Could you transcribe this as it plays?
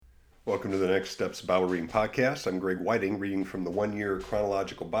Welcome to the Next Steps Bible Reading Podcast. I'm Greg Whiting, reading from the One Year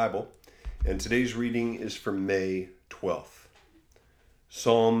Chronological Bible, and today's reading is from May 12th.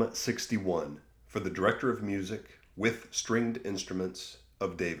 Psalm 61, for the director of music with stringed instruments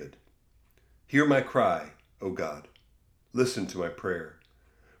of David. Hear my cry, O God. Listen to my prayer.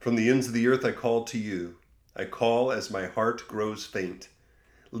 From the ends of the earth I call to you. I call as my heart grows faint.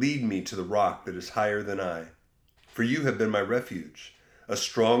 Lead me to the rock that is higher than I. For you have been my refuge, a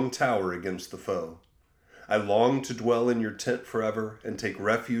strong tower against the foe. I long to dwell in your tent forever and take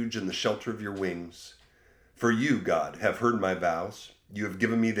refuge in the shelter of your wings. For you, God, have heard my vows. You have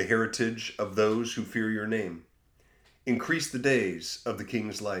given me the heritage of those who fear your name. Increase the days of the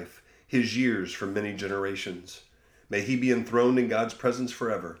king's life, his years for many generations. May he be enthroned in God's presence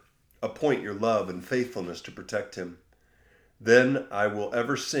forever. Appoint your love and faithfulness to protect him. Then I will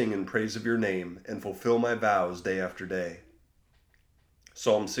ever sing in praise of your name and fulfill my vows day after day.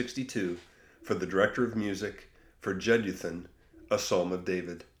 Psalm 62, for the director of music, for Jeduthun, a psalm of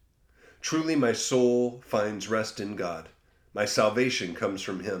David. Truly my soul finds rest in God. My salvation comes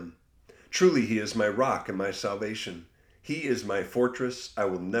from him. Truly he is my rock and my salvation. He is my fortress. I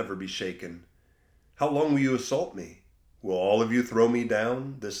will never be shaken. How long will you assault me? Will all of you throw me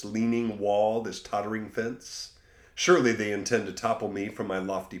down, this leaning wall, this tottering fence? Surely they intend to topple me from my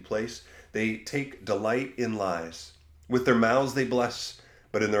lofty place. They take delight in lies. With their mouths they bless,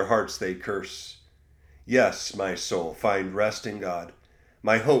 but in their hearts they curse. Yes, my soul, find rest in God.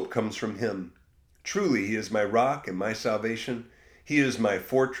 My hope comes from him. Truly he is my rock and my salvation. He is my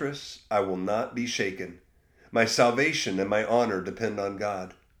fortress. I will not be shaken. My salvation and my honor depend on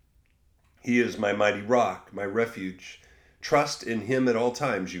God. He is my mighty rock, my refuge. Trust in him at all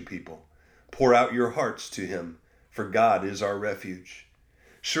times, you people. Pour out your hearts to him, for God is our refuge.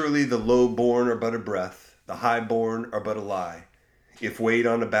 Surely the low-born are but a breath, the high-born are but a lie. If weighed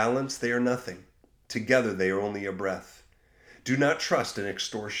on a balance, they are nothing. Together they are only a breath. Do not trust in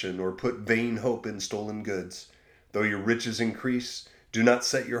extortion or put vain hope in stolen goods. Though your riches increase, do not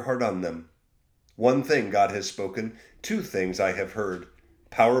set your heart on them. One thing God has spoken, two things I have heard.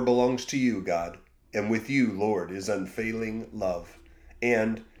 Power belongs to you, God, and with you, Lord, is unfailing love.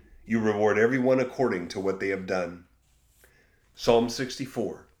 And you reward everyone according to what they have done. Psalm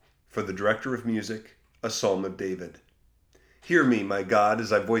 64, for the director of music, a psalm of David. Hear me, my God,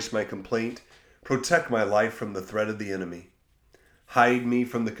 as I voice my complaint. Protect my life from the threat of the enemy. Hide me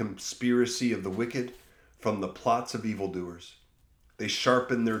from the conspiracy of the wicked, from the plots of evildoers. They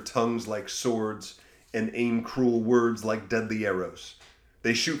sharpen their tongues like swords and aim cruel words like deadly arrows.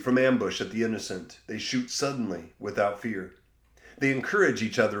 They shoot from ambush at the innocent. They shoot suddenly without fear. They encourage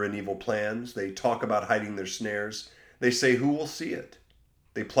each other in evil plans. They talk about hiding their snares. They say, who will see it?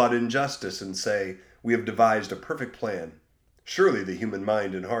 They plot injustice and say, we have devised a perfect plan. Surely the human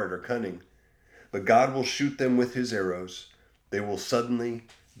mind and heart are cunning. But God will shoot them with his arrows. They will suddenly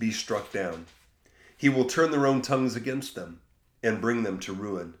be struck down. He will turn their own tongues against them and bring them to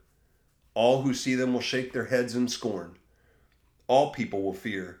ruin. All who see them will shake their heads in scorn. All people will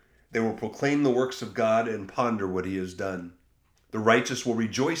fear. They will proclaim the works of God and ponder what he has done. The righteous will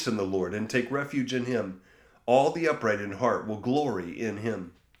rejoice in the Lord and take refuge in him. All the upright in heart will glory in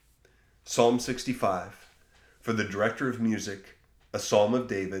him. Psalm 65. For the director of music, a psalm of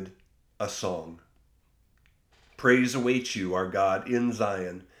David, a song. Praise awaits you, our God, in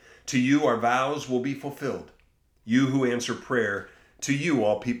Zion. To you our vows will be fulfilled. You who answer prayer, to you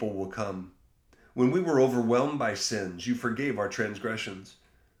all people will come. When we were overwhelmed by sins, you forgave our transgressions.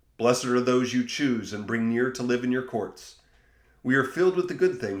 Blessed are those you choose and bring near to live in your courts. We are filled with the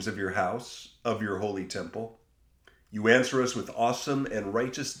good things of your house, of your holy temple. You answer us with awesome and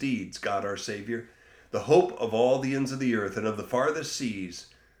righteous deeds, God our Savior, the hope of all the ends of the earth and of the farthest seas,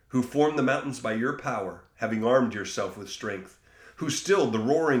 who formed the mountains by your power, having armed yourself with strength, who stilled the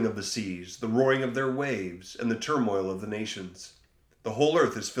roaring of the seas, the roaring of their waves, and the turmoil of the nations. The whole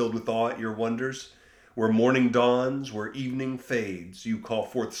earth is filled with awe at your wonders. Where morning dawns, where evening fades, you call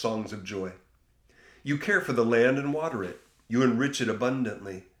forth songs of joy. You care for the land and water it. You enrich it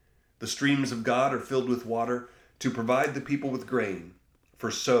abundantly. The streams of God are filled with water to provide the people with grain,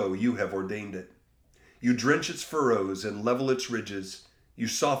 for so you have ordained it. You drench its furrows and level its ridges. You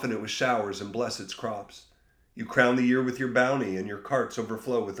soften it with showers and bless its crops. You crown the year with your bounty, and your carts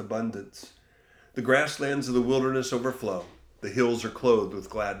overflow with abundance. The grasslands of the wilderness overflow. The hills are clothed with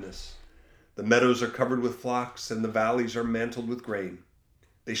gladness. The meadows are covered with flocks, and the valleys are mantled with grain.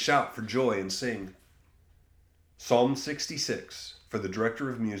 They shout for joy and sing. Psalm 66, for the director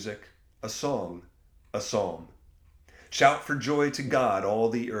of music, a song, a psalm. Shout for joy to God, all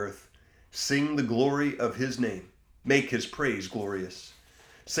the earth. Sing the glory of his name. Make his praise glorious.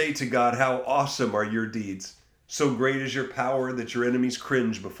 Say to God, how awesome are your deeds. So great is your power that your enemies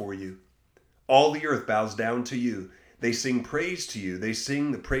cringe before you. All the earth bows down to you. They sing praise to you. They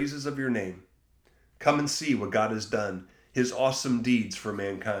sing the praises of your name. Come and see what God has done, his awesome deeds for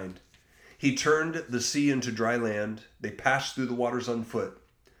mankind. He turned the sea into dry land. They passed through the waters on foot.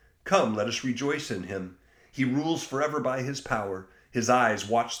 Come, let us rejoice in him. He rules forever by his power. His eyes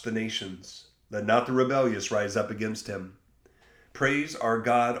watch the nations. Let not the rebellious rise up against him. Praise our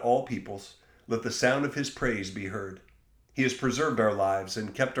God, all peoples. Let the sound of his praise be heard. He has preserved our lives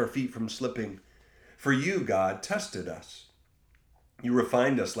and kept our feet from slipping. For you, God, tested us. You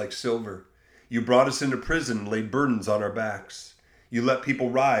refined us like silver. You brought us into prison and laid burdens on our backs. You let people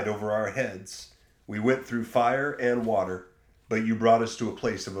ride over our heads. We went through fire and water, but you brought us to a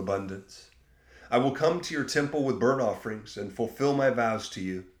place of abundance. I will come to your temple with burnt offerings and fulfill my vows to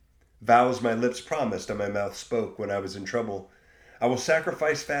you. Vows my lips promised and my mouth spoke when I was in trouble. I will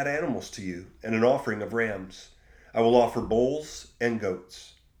sacrifice fat animals to you and an offering of rams. I will offer bulls and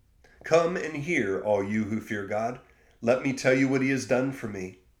goats. Come and hear, all you who fear God. Let me tell you what he has done for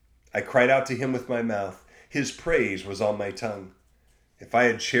me. I cried out to him with my mouth. His praise was on my tongue. If I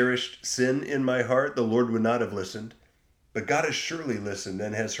had cherished sin in my heart, the Lord would not have listened. But God has surely listened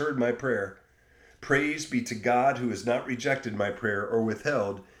and has heard my prayer. Praise be to God who has not rejected my prayer or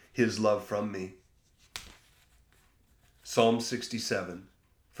withheld his love from me. Psalm 67,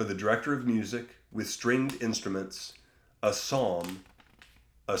 for the director of music with stringed instruments, a psalm,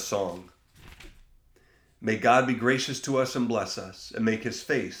 a song. May God be gracious to us and bless us, and make his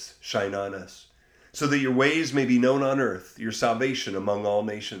face shine on us, so that your ways may be known on earth, your salvation among all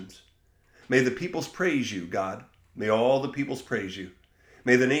nations. May the peoples praise you, God. May all the peoples praise you.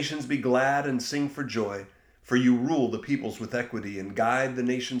 May the nations be glad and sing for joy, for you rule the peoples with equity and guide the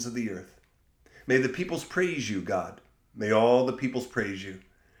nations of the earth. May the peoples praise you, God. May all the peoples praise you.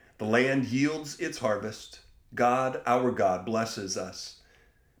 The land yields its harvest. God, our God, blesses us.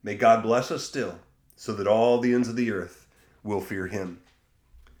 May God bless us still, so that all the ends of the earth will fear him.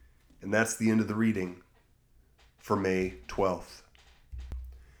 And that's the end of the reading for May 12th.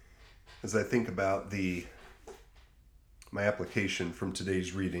 As I think about my application from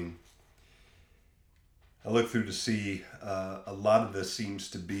today's reading, I look through to see a lot of this seems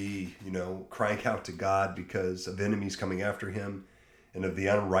to be, crying out to God because of enemies coming after him and of the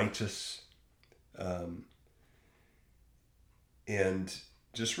unrighteous, and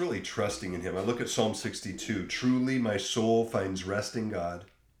just really trusting in him. I look at Psalm 62. Truly my soul finds rest in God.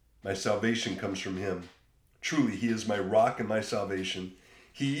 My salvation comes from him. Truly he is my rock and my salvation.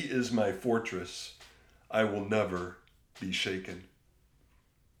 He is my fortress. I will never be shaken.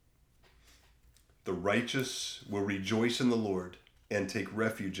 The righteous will rejoice in the Lord and take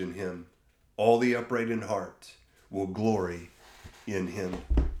refuge in him. All the upright in heart will glory in him.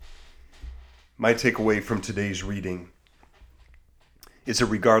 My takeaway from today's reading is that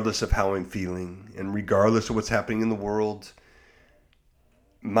regardless of how I'm feeling and regardless of what's happening in the world,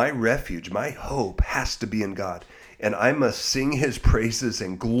 my refuge, my hope has to be in God. And I must sing his praises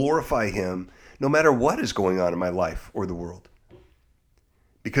and glorify him no matter what is going on in my life or the world.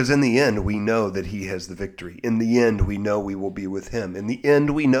 Because in the end, we know that he has the victory. In the end, we know we will be with him. In the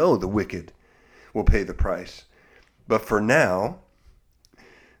end, we know the wicked will pay the price. But for now,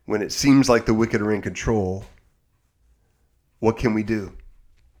 when it seems like the wicked are in control, what can we do?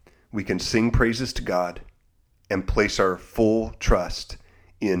 We can sing praises to God and place our full trust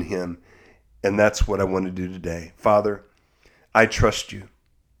in him. And that's what I want to do today. Father, I trust you.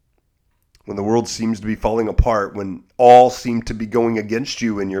 When the world seems to be falling apart, when all seem to be going against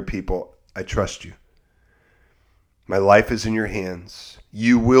you and your people, I trust you. My life is in your hands.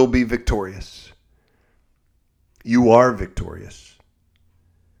 You will be victorious. You are victorious.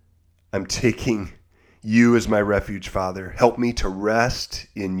 I'm taking you as my refuge, Father. Help me to rest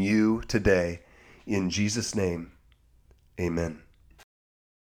in you today. In Jesus' name, amen.